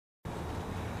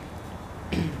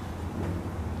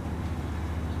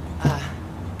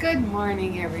Good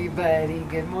morning, everybody.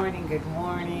 Good morning, good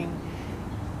morning.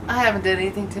 I haven't done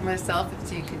anything to myself,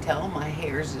 as you can tell. My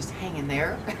hair is just hanging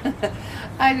there.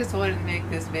 I just wanted to make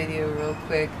this video real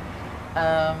quick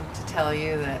to tell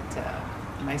you that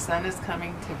my son is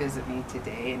coming to visit me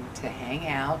today and to hang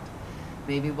out.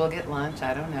 Maybe we'll get lunch,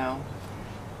 I don't know.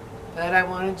 But I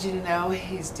wanted you to know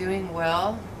he's doing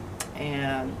well,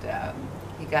 and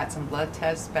he got some blood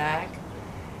tests back,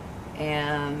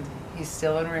 and he's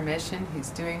still in remission.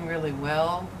 He's doing really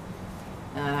well,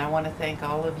 and I want to thank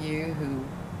all of you who,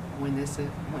 when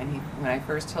I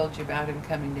first told you about him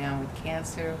coming down with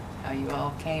cancer, how you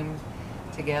all came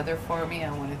together for me.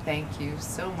 I want to thank you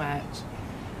so much.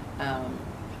 Um,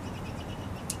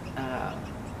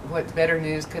 what better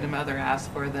news could a mother ask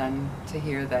for than to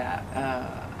hear that?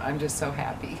 I'm just so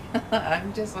happy.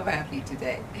 I'm just so happy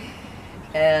today,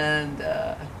 and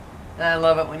I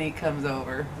love it when he comes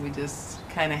over. We just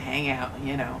kind of hang out,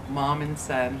 you know, mom and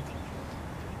son.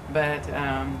 But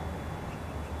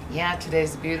yeah,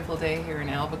 today's a beautiful day here in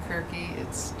Albuquerque.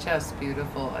 It's just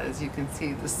beautiful. As you can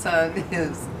see, the sun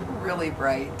is really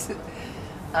bright.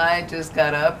 I just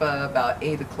got up about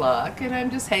 8 o'clock, and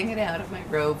I'm just hanging out of my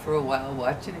robe for a while,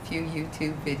 watching a few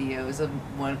YouTube videos of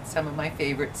some of my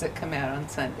favorites that come out on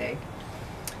Sunday.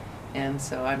 And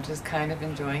so I'm just kind of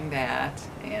enjoying that,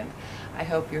 and I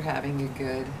hope you're having a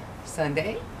good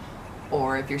Sunday,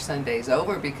 or if your Sunday's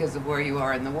over because of where you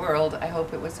are in the world, I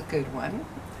hope it was a good one.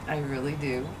 I really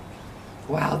do.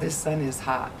 Wow, this sun is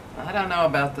hot. I don't know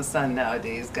about the sun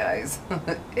nowadays, guys.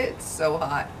 It's so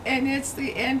hot, and it's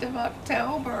the end of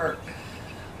October.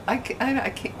 I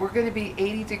can't, we're going to be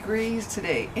 80 degrees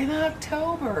today in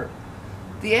October.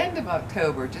 The end of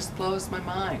October just blows my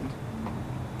mind.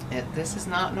 This is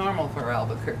not normal for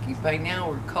Albuquerque. By now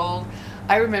we're cold.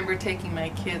 I remember taking my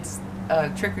kids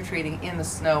trick-or-treating in the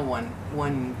snow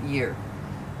one year.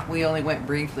 We only went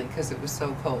briefly because it was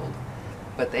so cold,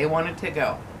 but they wanted to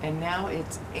go. And now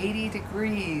it's 80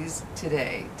 degrees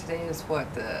today. Today is what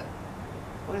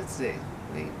is it?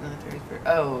 Wait, not 31st.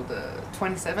 Oh, the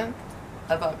 27th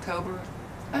of October.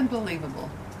 Unbelievable.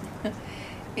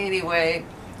 Anyway,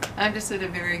 I'm just in a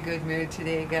very good mood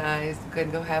today, guys. I'm going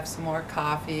to go have some more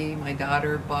coffee. My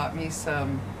daughter bought me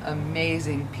some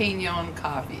amazing Pinon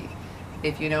coffee.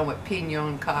 If you know what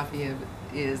Pinon coffee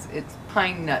is, it's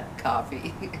pine nut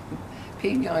coffee.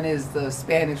 Pinon is the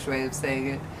Spanish way of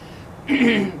saying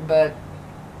it. But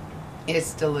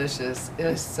it's delicious. It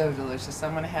is so delicious.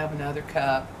 I'm going to have another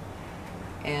cup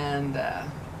and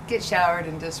get showered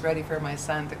and just ready for my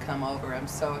son to come over. I'm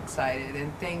so excited.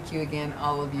 And thank you again,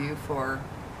 all of you, for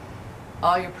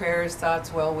all your prayers,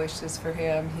 thoughts, well wishes for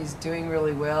him. He's doing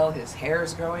really well. His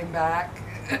hair's growing back.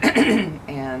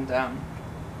 And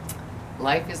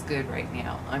life is good right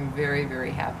now. I'm very, very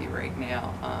happy right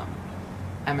now.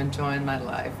 I'm enjoying my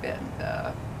life,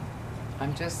 and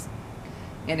I'm just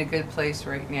in a good place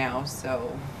right now.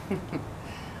 So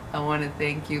I want to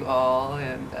thank you all,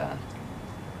 and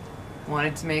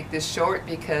wanted to make this short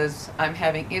because I'm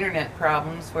having internet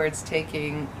problems where it's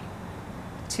taking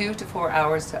 2 to 4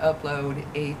 hours to upload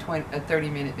a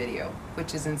 30-minute video,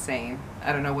 which is insane.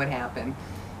 I don't know what happened.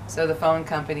 So the phone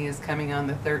company is coming on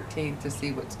the 13th to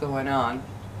see what's going on.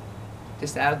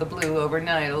 Just out of the blue,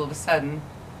 overnight, all of a sudden,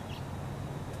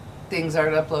 things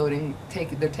aren't uploading.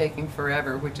 They're taking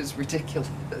forever, which is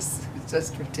ridiculous. It's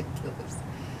just ridiculous.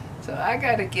 So I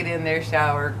gotta get in there,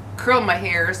 shower, curl my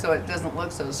hair so it doesn't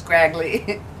look so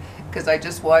scraggly, because I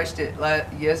just washed it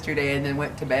yesterday and then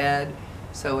went to bed.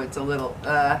 So it's a little,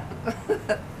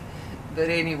 But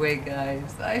anyway,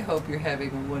 guys, I hope you're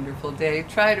having a wonderful day.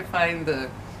 Try to find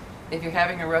if you're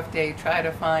having a rough day, try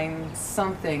to find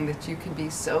something that you can be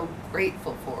so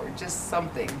grateful for. Just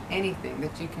something, anything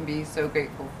that you can be so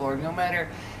grateful for. No matter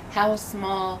how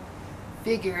small,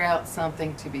 figure out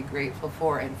something to be grateful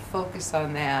for and focus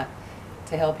on that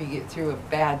to help you get through a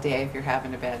bad day if you're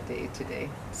having a bad day today.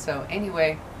 So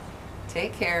anyway,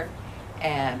 take care,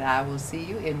 and I will see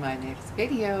you in my next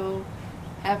video.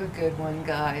 Have a good one,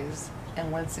 guys.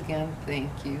 And once again,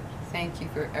 thank you. Thank you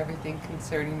for everything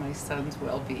concerning my son's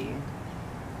well-being.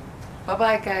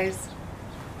 Bye-bye, guys.